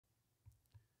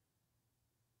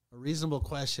reasonable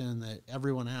question that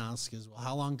everyone asks is, well,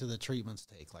 how long do the treatments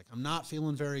take? Like, I'm not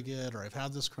feeling very good, or I've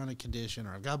had this chronic condition,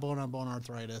 or I've got bone-on-bone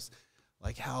arthritis.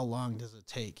 Like, how long does it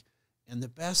take? And the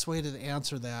best way to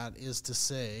answer that is to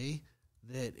say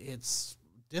that it's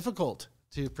difficult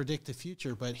to predict the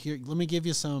future, but here, let me give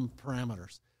you some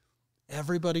parameters.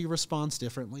 Everybody responds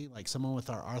differently. Like someone with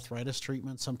our arthritis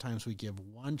treatment, sometimes we give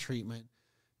one treatment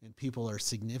and people are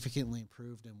significantly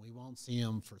improved, and we won't see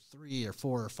them for 3 or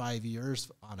 4 or 5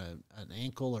 years on an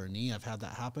ankle or a knee. I've had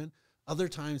that happen. Other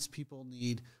times people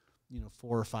need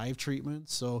 4 or 5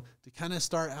 treatments. So to kind of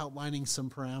start outlining some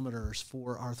parameters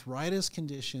for arthritis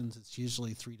conditions, it's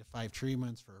usually 3 to 5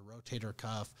 treatments for a rotator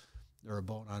cuff or a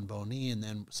bone-on-bone knee, and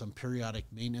then some periodic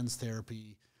maintenance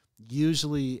therapy,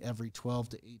 usually every 12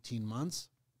 to 18 months.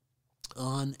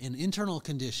 On an internal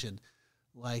condition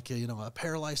like a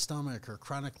paralyzed stomach or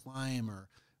chronic Lyme or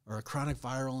a chronic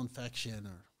viral infection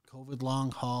or COVID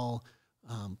long haul,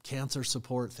 cancer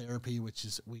support therapy, which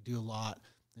is we do a lot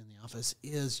in the office,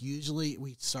 is usually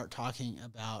we start talking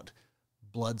about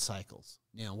blood cycles.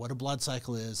 Now, what a blood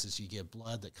cycle is you get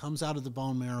blood that comes out of the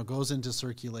bone marrow, goes into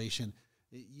circulation.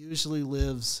 It usually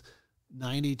lives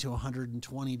 90 to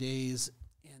 120 days,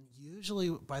 and usually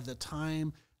by the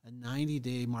time a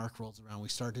 90-day mark rolls around, we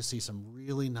start to see some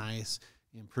really nice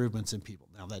improvements in people.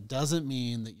 Now, that doesn't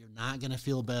mean that you're not going to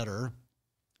feel better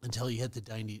until you hit the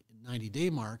 90-day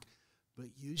mark, but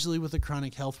usually with a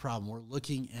chronic health problem, we're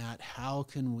looking at how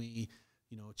can we,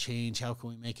 change, how can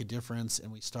we make a difference, and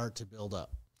we start to build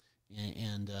up.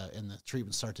 And the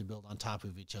treatments start to build on top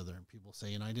of each other. And people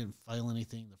say, I didn't feel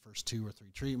anything the first 2 or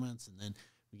 3 treatments, and then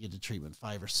we get to treatment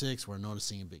 5 or 6, we're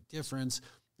noticing a big difference.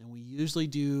 And we usually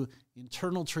do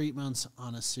internal treatments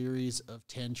on a series of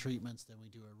 10 treatments. Then we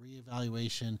do a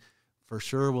reevaluation. For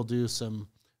sure, we'll do some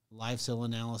live cell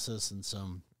analysis and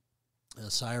some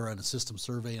SIRA and a system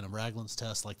survey and a Ragland's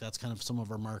test. Like, that's kind of some of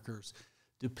our markers.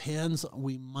 Depends.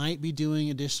 We might be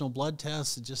doing additional blood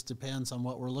tests. It just depends on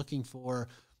what we're looking for.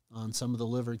 On some of the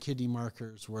liver and kidney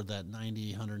markers, we're that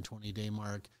 90, 120-day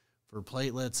mark. For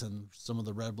platelets and some of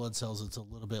the red blood cells, it's a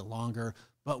little bit longer.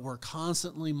 But we're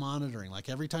constantly monitoring. Like,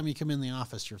 every time you come in the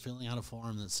office, you're filling out a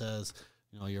form that says,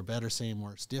 you're better, same,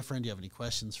 worse, different. Do you have any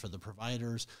questions for the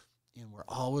providers? And we're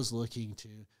always looking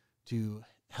to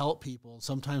help people.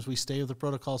 Sometimes we stay with the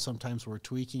protocol. Sometimes we're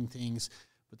tweaking things.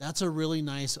 But that's a really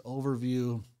nice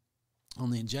overview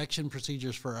on the injection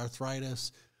procedures for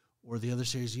arthritis or the other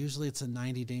series. Usually it's a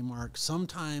 90-day mark.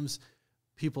 Sometimes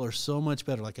people are so much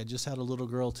better. Like, I just had a little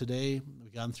girl today.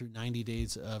 We've gone through 90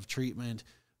 days of treatment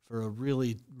for a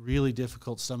really, really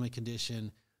difficult stomach condition,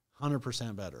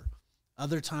 100% better.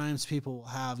 Other times people will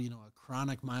have, a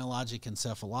chronic myalgic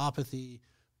encephalopathy,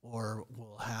 or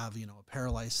will have, a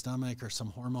paralyzed stomach or some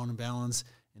hormone imbalance,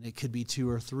 and it could be 2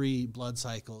 or 3 blood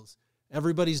cycles.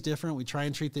 Everybody's different. We try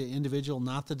and treat the individual,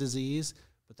 not the disease,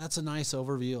 but that's a nice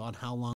overview on how long